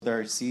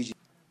their CG.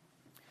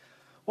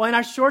 Well, in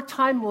our short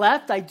time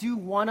left, I do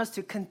want us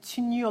to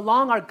continue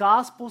along our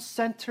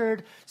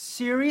gospel-centered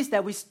series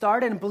that we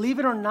started. And believe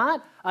it or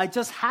not, it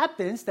just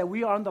happens that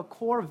we are on the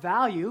core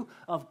value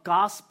of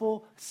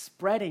gospel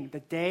spreading,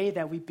 the day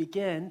that we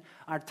begin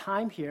our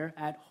time here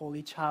at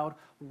Holy Child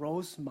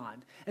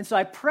Rosemont. And so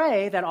I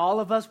pray that all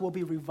of us will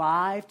be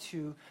revived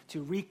to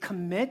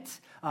recommit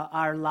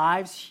our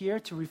lives here,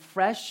 to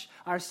refresh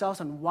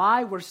ourselves on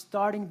why we're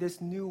starting this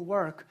new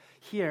work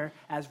here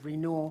as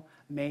Renewal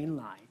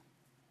Mainline.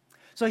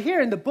 So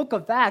here in the book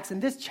of Acts, in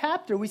this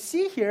chapter, we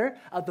see here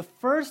the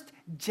first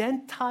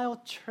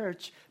Gentile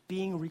church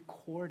being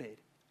recorded.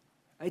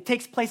 It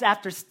takes place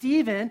after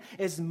Stephen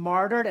is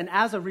martyred, and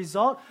as a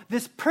result,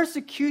 this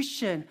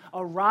persecution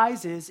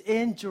arises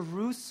in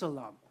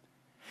Jerusalem.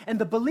 And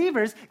the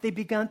believers, they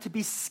began to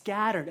be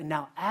scattered. And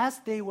now as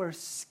they were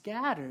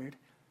scattered,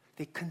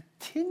 they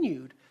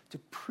continued to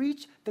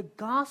preach the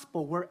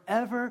gospel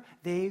wherever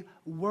they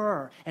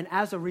were. And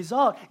as a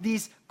result,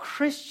 these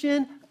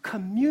Christian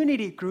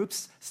community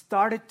groups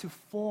started to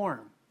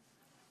form.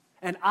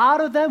 And out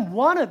of them,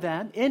 one of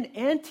them in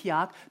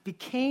Antioch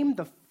became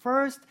the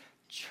first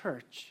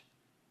church,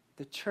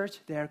 the church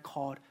there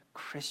called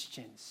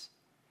Christians.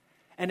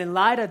 And in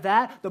light of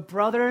that, the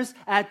brothers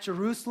at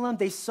Jerusalem,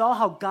 they saw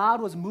how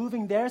God was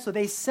moving there, so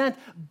they sent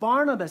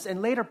Barnabas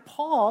and later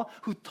Paul,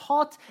 who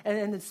taught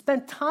and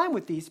spent time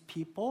with these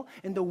people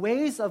in the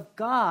ways of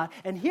God.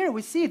 And here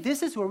we see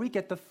this is where we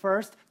get the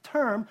first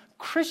term,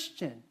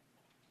 Christian.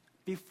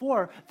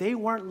 Before, they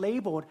weren't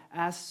labeled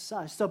as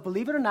such. So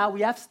believe it or not,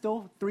 we have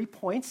still 3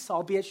 points,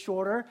 albeit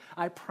shorter,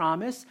 I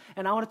promise.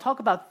 And I want to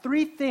talk about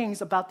 3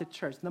 things about the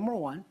church. Number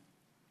 1,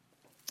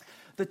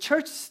 the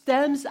church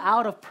stems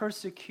out of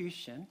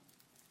persecution.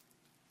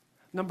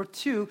 Number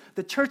 2,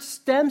 the church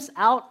stems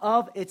out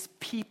of its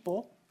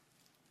people.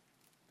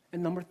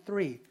 And number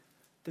 3,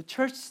 the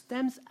church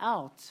stems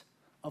out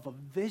of a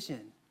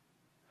vision,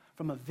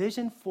 from a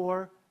vision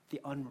for the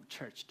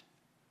unchurched.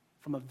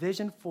 From a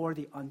vision for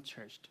the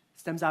unchurched.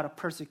 Stems out of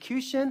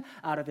persecution,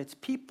 out of its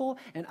people,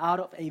 and out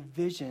of a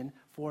vision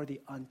for the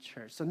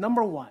unchurched. So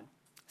number 1,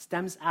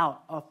 stems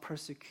out of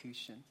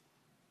persecution.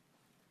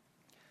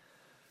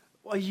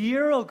 A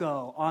year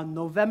ago, on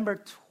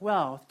November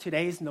 12th,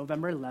 today is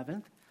November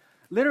 11th,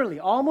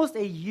 literally almost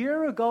a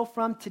year ago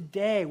from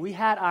today, we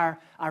had our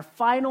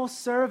final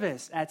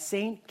service at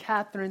St.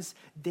 Catherine's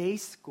Day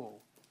School.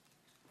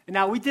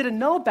 Now, we didn't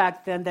know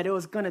back then that it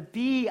was going to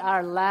be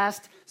our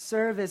last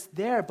service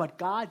there, but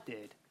God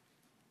did.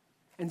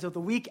 And so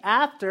the week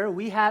after,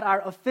 we had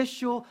our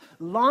official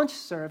launch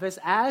service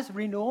as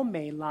Renewal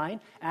Mainline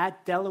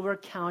at Delaware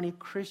County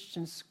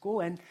Christian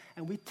School, and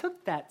we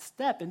took that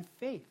step in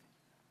faith.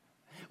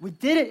 We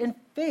did it in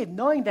faith,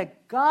 knowing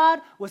that God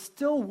was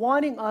still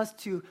wanting us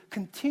to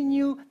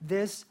continue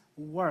this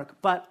work.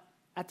 But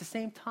at the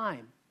same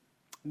time,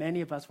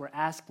 many of us were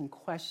asking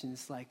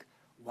questions like,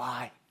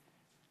 why?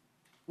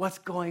 What's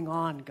going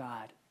on,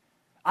 God?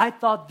 I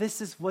thought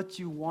this is what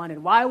you wanted.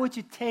 Why would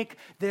you take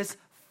this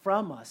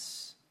from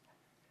us?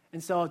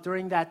 And so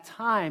during that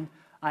time,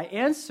 I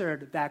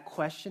answered that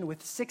question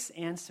with 6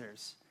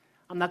 answers.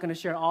 I'm not going to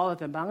share all of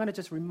them, but I'm going to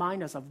just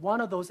remind us of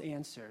one of those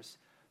answers,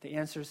 the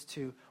answers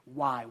to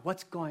why.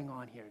 What's going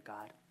on here,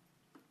 God?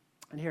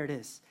 And here it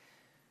is.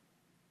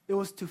 It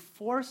was to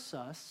force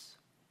us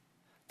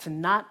to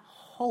not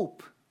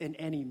hope in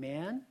any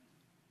man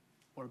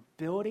or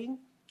building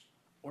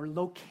or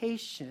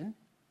location,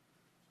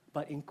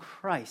 but in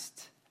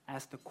Christ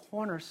as the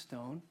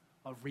cornerstone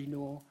of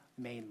Renewal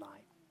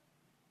Mainline.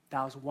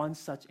 That was one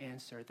such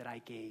answer that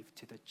I gave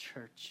to the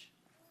church.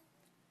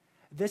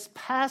 This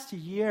past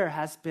year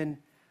has been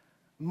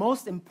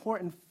most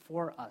important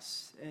for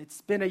us.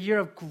 It's been a year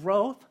of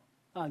growth,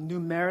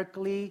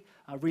 numerically,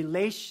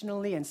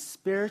 relationally, and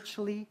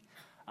spiritually.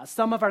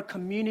 Some of our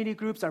community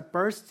groups are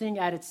bursting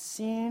at its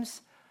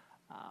seams.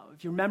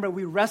 If you remember,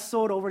 we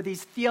wrestled over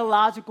these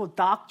theological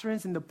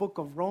doctrines in the book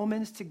of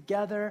Romans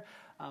together.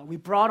 We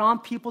brought on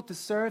people to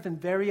serve in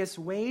various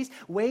ways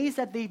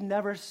that they've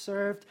never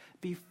served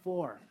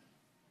before.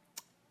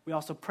 We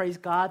also praise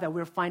God that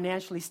we're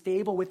financially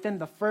stable within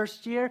the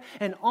first year,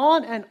 and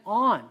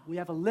on. We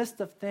have a list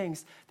of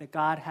things that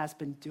God has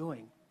been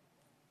doing.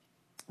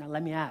 Now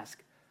let me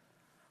ask,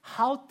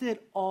 how did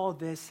all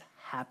this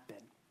happen?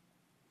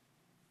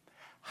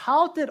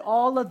 How did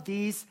all of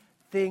these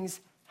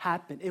things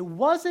happen? It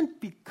wasn't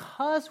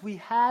because we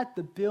had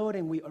the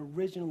building we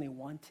originally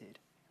wanted.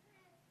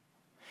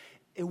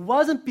 It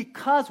wasn't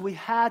because we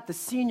had the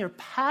senior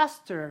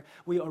pastor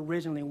we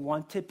originally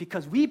wanted,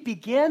 because we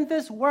began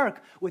this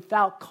work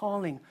without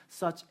calling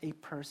such a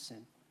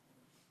person.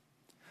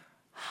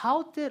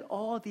 How did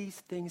all these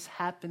things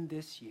happen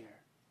this year?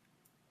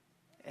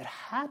 It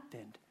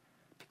happened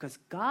because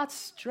God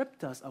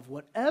stripped us of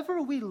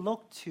whatever we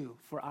looked to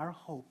for our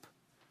hope,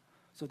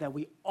 so that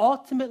we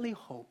ultimately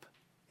hope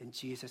in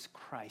Jesus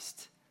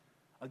Christ.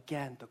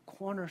 Again, the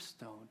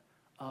cornerstone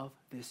of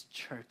this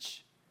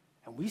church.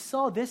 And we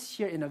saw this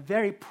year in a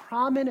very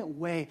prominent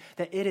way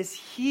that it is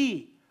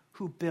He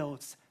who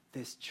builds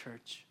this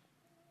church.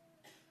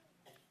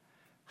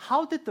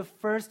 how did the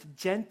first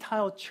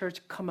Gentile church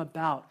come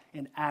about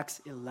in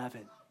Acts 11?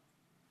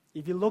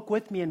 If you look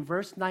with me in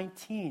verse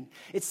 19,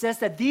 it says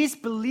that these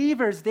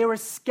believers, they were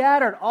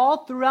scattered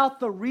all throughout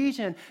the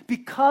region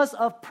because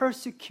of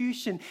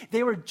persecution.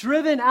 They were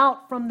driven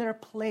out from their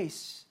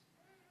place.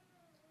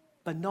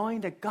 But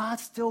knowing that God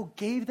still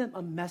gave them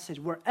a message,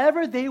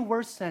 wherever they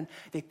were sent,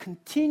 they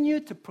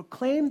continued to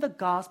proclaim the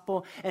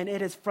gospel. And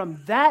it is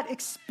from that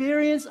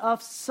experience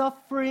of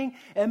suffering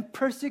and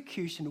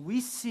persecution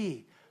we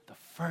see the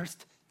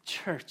first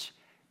church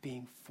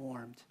being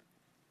formed.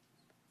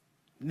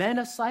 Men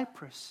of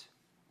Cyprus,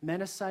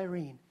 men of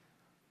Cyrene,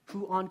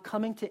 who on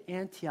coming to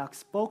Antioch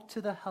spoke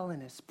to the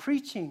Hellenists,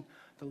 preaching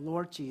the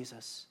Lord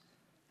Jesus.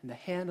 And the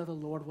hand of the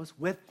Lord was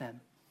with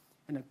them,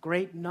 and a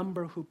great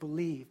number who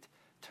believed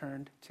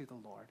turned to the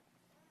Lord.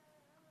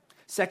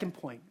 Second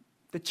point,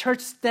 the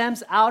church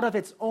stems out of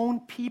its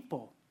own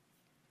people.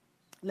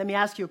 Let me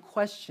ask you a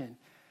question.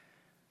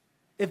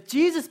 If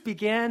Jesus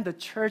began the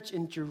church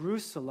in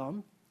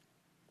Jerusalem,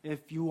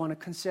 if you want to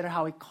consider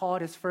how he called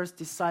his first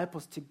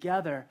disciples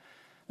together,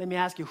 let me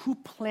ask you, who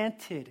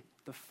planted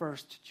the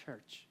first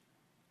church?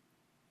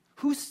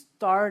 Who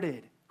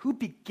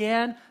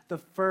began the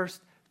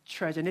first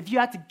church? And if you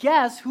had to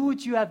guess, who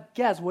would you have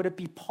guessed? Would it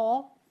be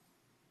Paul,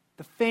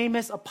 the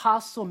famous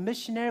apostle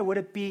missionary? Would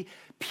it be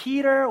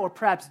Peter or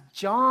perhaps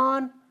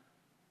John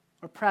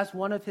or perhaps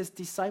one of his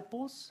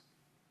disciples?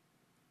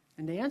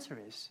 And the answer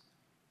is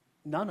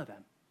none of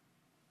them.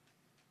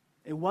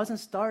 It wasn't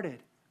started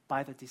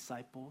by the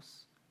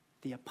disciples,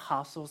 the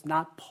apostles,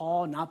 not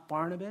Paul, not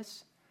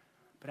Barnabas.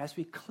 But as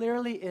we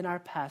clearly in our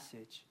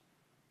passage,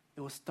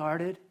 it was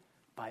started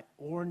by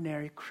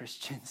ordinary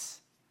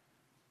Christians,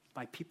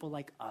 by people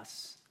like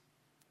us,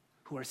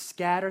 who are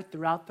scattered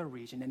throughout the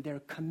region, and they're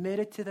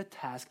committed to the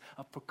task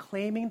of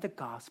proclaiming the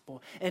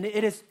gospel. And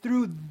it is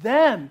through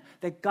them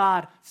that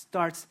God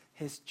starts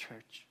his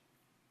church.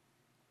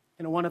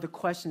 One of the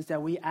questions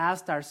that we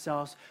asked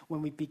ourselves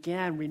when we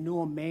began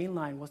Renewal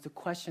Mainline was the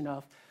question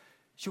of,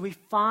 should we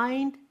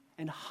find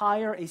and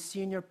hire a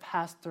senior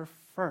pastor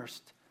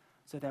first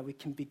so that we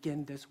can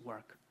begin this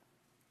work?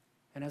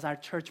 And as our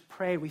church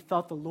prayed, we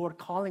felt the Lord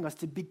calling us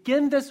to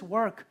begin this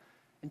work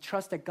and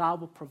trust that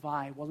God will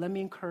provide. Well, let me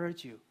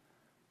encourage you.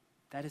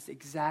 That is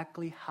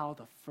exactly how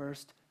the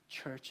first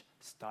church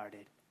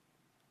started.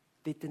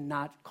 They did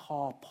not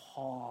call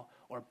Paul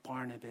or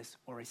Barnabas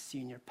or a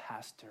senior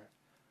pastor,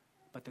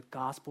 but the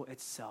gospel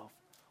itself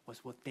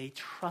was what they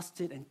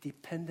trusted and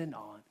depended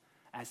on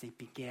as they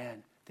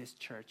began this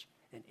church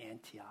in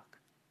Antioch.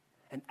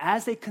 And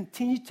as they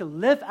continued to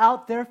live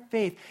out their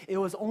faith, it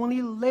was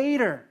only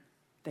later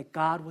that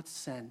God would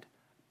send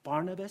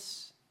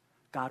Barnabas,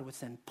 God would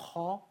send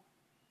Paul,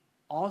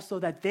 also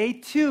that they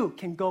too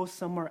can go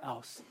somewhere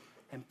else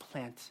and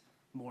plant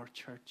more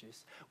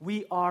churches.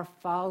 We are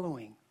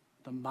following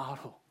the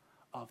model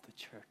of the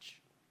church.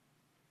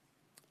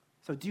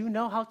 So do you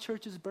know how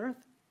church is birthed?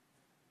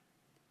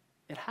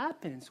 It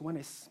happens when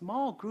a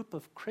small group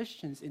of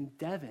Christians in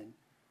Devon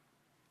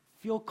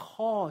feel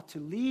called to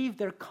leave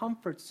their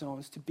comfort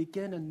zones to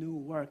begin a new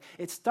work.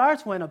 It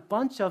starts when a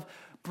bunch of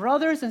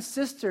brothers and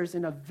sisters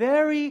in a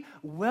very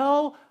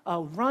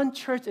well-run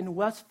church in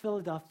West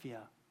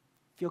Philadelphia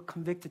feel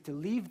convicted to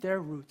leave their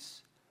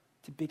roots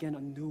to begin a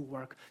new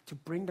work, to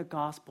bring the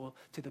gospel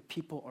to the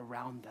people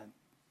around them.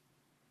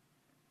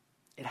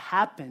 It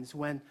happens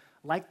when,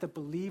 like the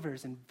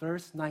believers in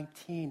verse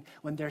 19,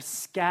 when they're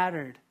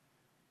scattered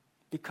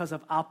because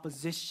of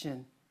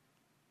opposition,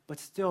 but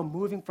still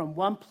moving from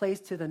one place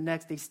to the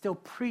next, they still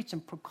preach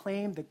and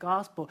proclaim the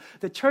gospel.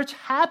 The church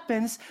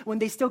happens when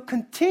they still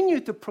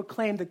continue to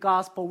proclaim the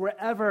gospel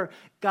wherever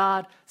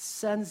God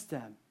sends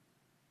them.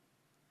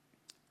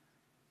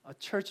 A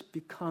church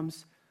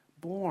becomes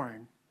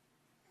born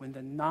when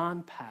the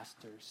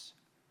non-pastors,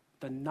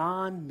 the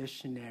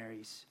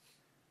non-missionaries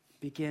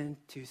begin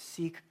to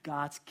seek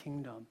God's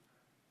kingdom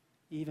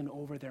even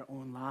over their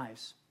own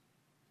lives.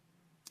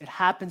 It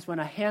happens when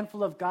a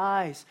handful of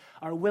guys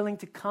are willing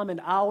to come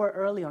an hour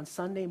early on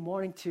Sunday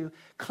morning to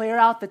clear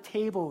out the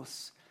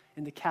tables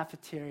in the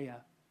cafeteria.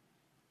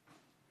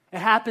 It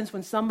happens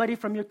when somebody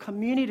from your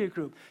community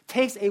group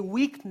takes a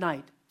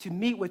weeknight to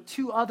meet with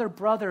two other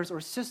brothers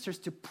or sisters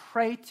to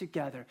pray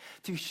together,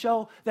 to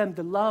show them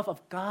the love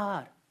of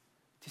God,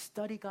 to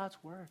study God's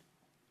word.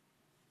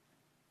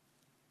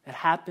 It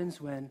happens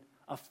when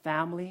a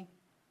family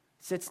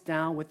sits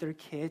down with their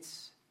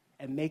kids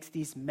and makes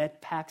these med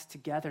packs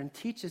together and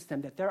teaches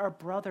them that there are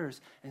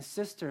brothers and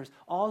sisters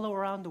all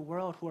around the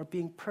world who are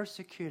being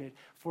persecuted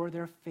for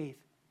their faith.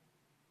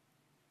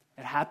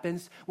 It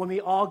happens when we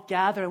all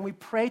gather and we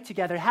pray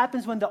together. It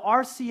happens when the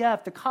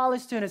RCF, the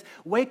college students,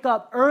 wake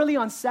up early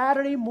on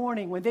Saturday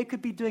morning when they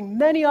could be doing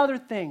many other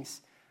things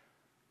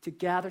to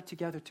gather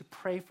together to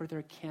pray for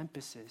their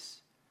campuses,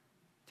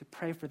 to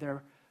pray for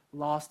their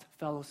lost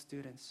fellow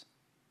students.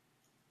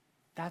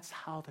 That's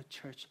how the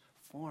church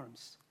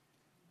forms.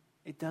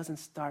 It doesn't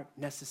start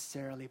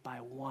necessarily by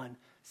one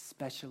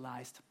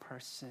specialized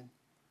person,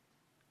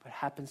 but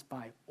happens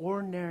by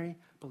ordinary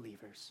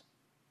believers.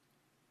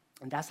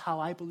 And that's how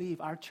I believe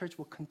our church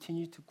will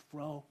continue to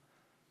grow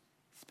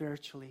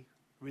spiritually,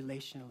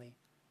 relationally,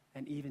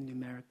 and even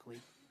numerically.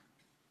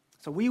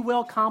 So we will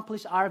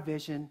accomplish our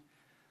vision,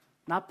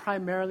 not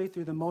primarily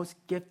through the most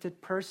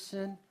gifted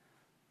person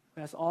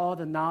who has all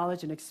the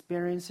knowledge and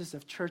experiences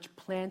of church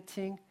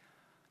planting,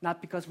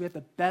 not because we have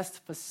the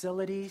best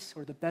facilities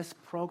or the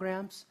best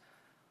programs,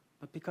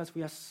 but because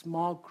we have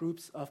small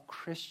groups of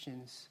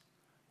Christians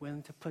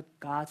willing to put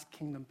God's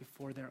kingdom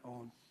before their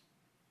own.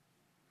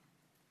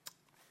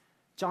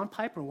 John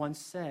Piper once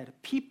said,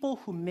 "People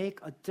who make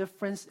a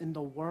difference in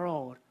the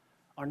world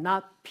are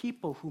not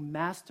people who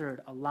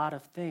mastered a lot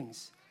of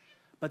things,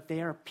 but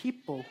they are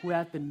people who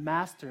have been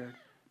mastered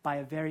by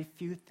a very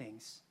few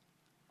things,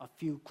 a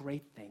few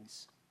great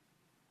things."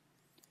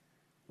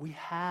 We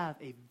have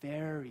a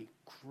very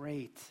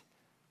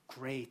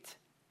great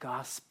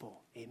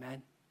gospel.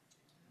 Amen?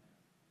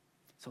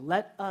 So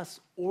let us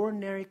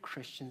ordinary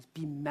Christians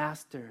be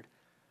mastered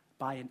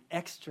by an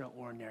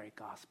extraordinary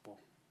gospel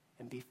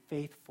and be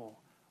faithful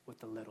with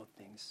the little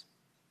things.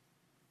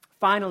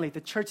 Finally,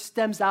 the church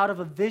stems out of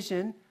a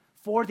vision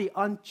for the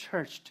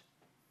unchurched.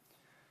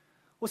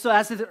 Well, so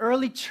as the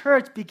early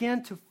church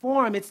began to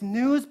form, its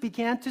news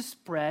began to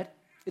spread.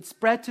 It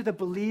spread to the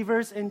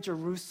believers in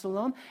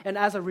Jerusalem, and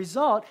as a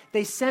result,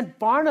 they sent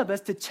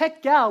Barnabas to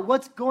check out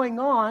what's going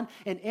on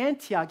in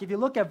Antioch. If you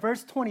look at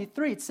verse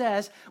 23, it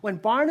says, "When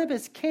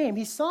Barnabas came,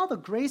 he saw the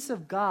grace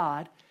of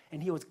God,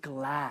 and he was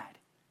glad.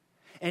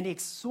 And he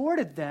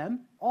exhorted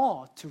them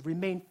all to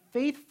remain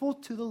faithful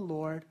to the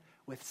Lord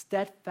with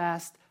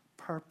steadfast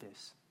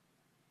purpose."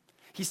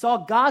 He saw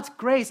God's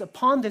grace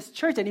upon this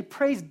church, and he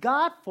praised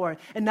God for it.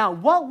 And now,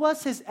 what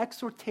was his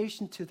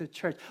exhortation to the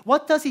church?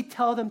 What does he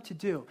tell them to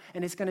do?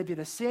 And it's going to be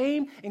the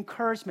same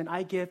encouragement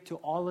I give to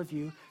all of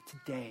you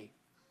today.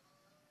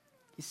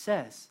 He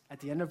says,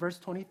 at the end of verse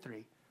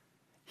 23,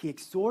 he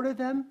exhorted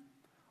them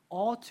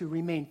all to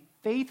remain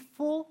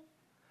faithful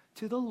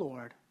to the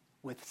Lord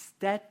with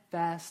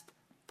steadfast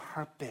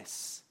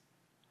purpose.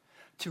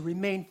 To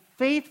remain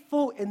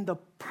faithful in the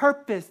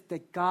purpose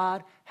that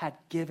God had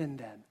given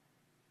them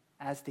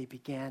as they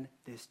began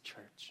this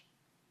church.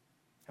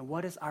 And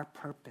what is our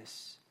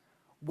purpose?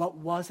 What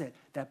was it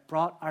that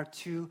brought our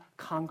two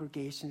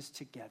congregations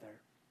together?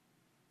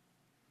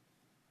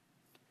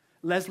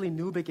 Leslie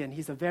Newbegin,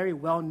 he's a very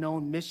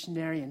well-known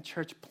missionary and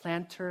church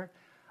planter.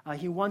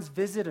 He once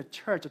visited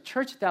a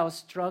church that was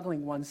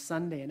struggling one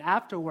Sunday, and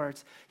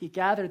afterwards, he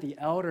gathered the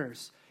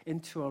elders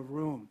into a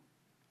room,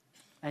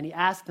 and he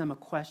asked them a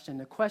question.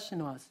 The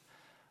question was,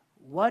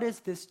 what is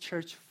this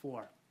church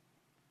for?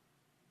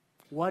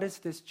 What is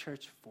this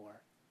church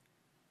for?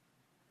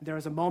 There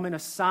was a moment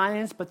of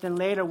silence, but then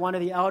later one of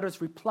the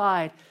elders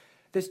replied,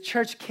 "This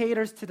church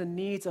caters to the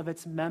needs of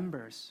its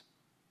members."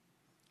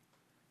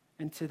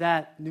 And to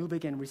that,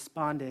 Newbegin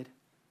responded,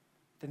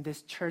 "Then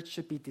this church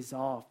should be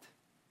dissolved,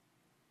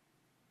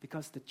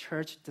 because the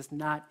church does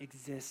not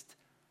exist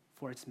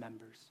for its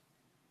members."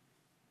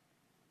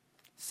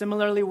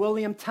 Similarly,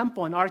 William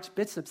Temple, an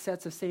archbishop,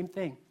 says the same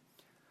thing.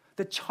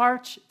 The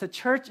church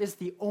is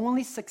the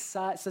only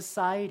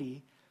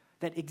society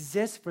that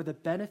exists for the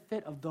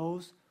benefit of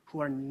those who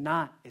are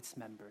not its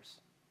members.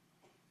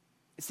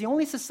 It's the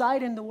only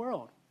society in the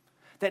world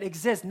that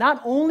exists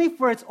not only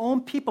for its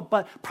own people,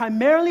 but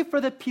primarily for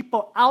the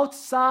people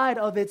outside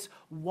of its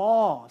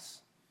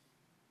walls.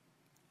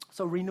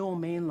 So Renewal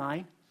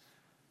Mainline,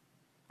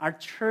 our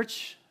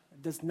church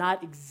does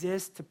not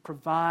exist to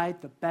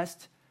provide the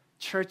best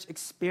church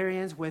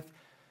experience with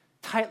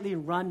tightly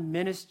run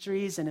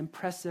ministries and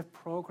impressive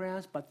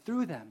programs, but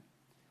through them,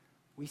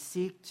 we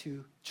seek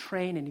to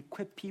train and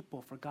equip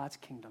people for God's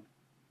kingdom.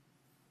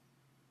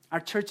 Our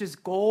church's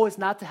goal is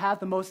not to have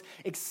the most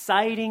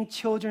exciting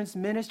children's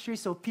ministry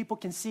so people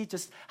can see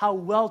just how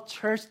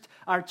well-churched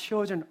our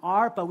children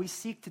are, but we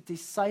seek to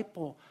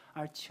disciple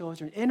our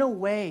children in a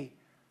way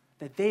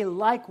that they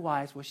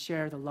likewise will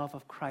share the love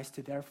of Christ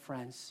to their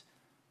friends,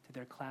 to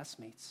their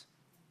classmates.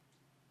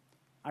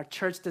 Our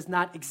church does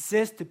not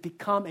exist to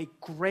become a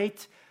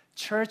great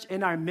church.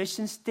 In our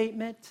mission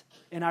statement,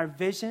 in our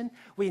vision,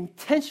 we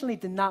intentionally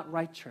did not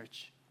write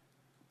church,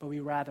 but we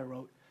rather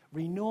wrote,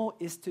 Renewal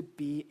is to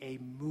be a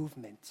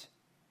movement,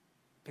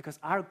 because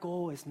our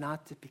goal is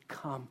not to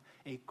become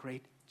a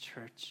great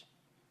church.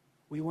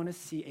 We want to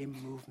see a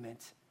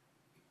movement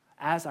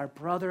as our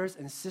brothers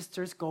and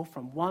sisters go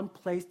from one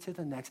place to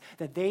the next,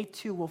 that they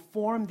too will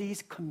form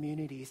these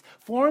communities,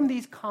 form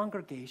these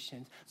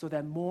congregations, so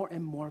that more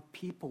and more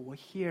people will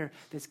hear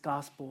this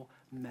gospel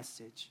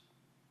message.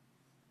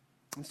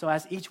 And so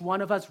as each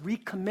one of us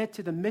recommit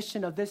to the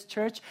mission of this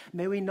church,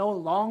 may we no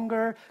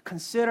longer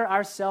consider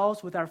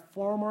ourselves with our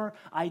former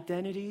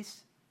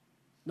identities,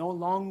 no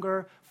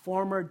longer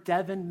former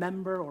Devon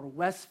member or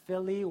West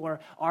Philly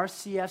or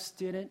RCF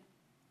student,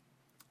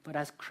 but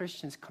as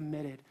Christians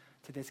committed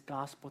to this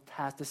gospel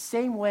task, the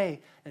same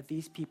way that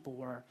these people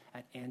were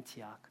at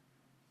Antioch.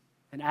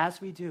 And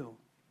as we do,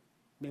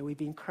 may we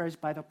be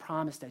encouraged by the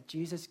promise that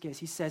Jesus gives.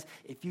 He says,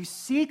 if you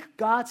seek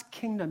God's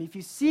kingdom, if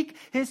you seek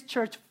his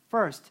church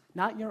first,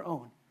 not your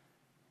own,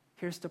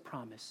 here's the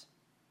promise.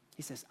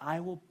 He says, I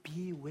will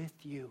be with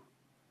you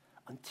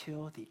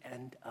until the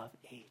end of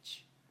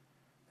age.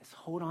 Let's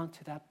hold on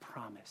to that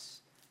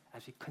promise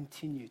as we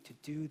continue to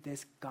do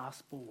this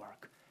gospel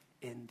work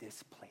in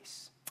this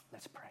place.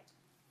 Let's pray.